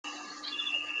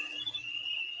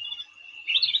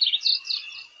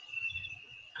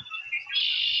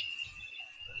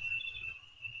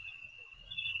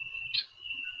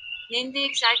Name the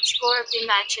exact score of the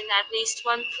match and at least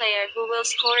one player who will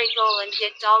score a goal and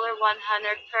get $100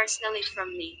 personally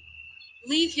from me.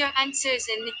 Leave your answers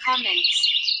in the comments.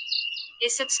 A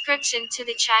subscription to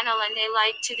the channel and a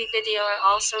like to the video are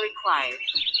also required.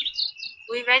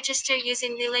 We register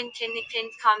using the link in the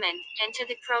pinned comment, enter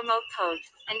the promo code,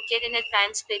 and get an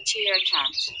advance bid to your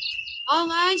account.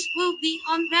 All eyes will be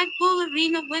on Red Bull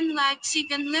Arena when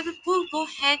Leipzig and Liverpool go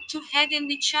head-to-head in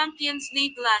the Champions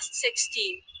League last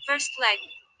 16, first leg.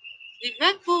 The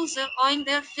Red Bulls are on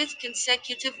their fifth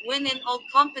consecutive win in all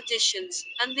competitions,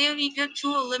 and they're eager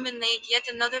to eliminate yet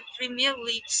another Premier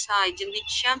League side in the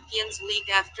Champions League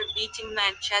after beating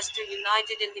Manchester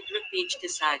United in the Group H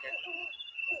decider.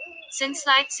 Since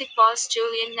Leipzig boss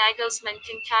Julian Nagelsmann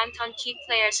can count on key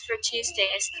players for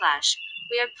Tuesday's clash,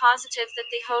 we are positive that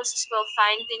the hosts will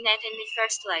find the net in the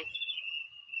first leg.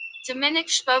 Dominik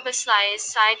Szoboszlai is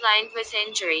sidelined with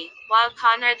injury, while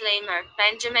Konrad Laimer,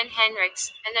 Benjamin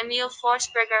Henrichs, and Emil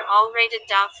Forsberg are all rated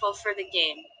doubtful for the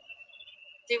game.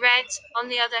 The Reds, on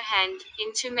the other hand,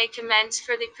 aim to make amends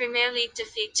for the Premier League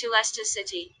defeat to Leicester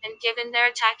City, and given their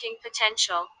attacking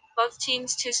potential, both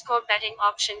teams' two-score betting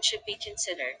option should be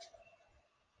considered.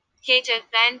 Keita,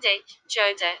 Van Dijk,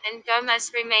 Jota, and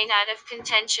Gomez remain out of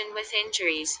contention with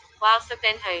injuries, while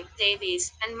Fabinho,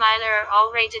 Davies, and Myler are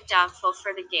all rated doubtful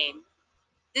for the game.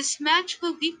 This match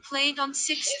will be played on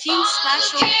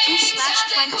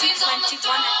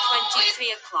 16/02/2021 at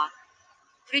 23 o'clock.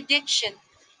 Prediction: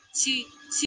 2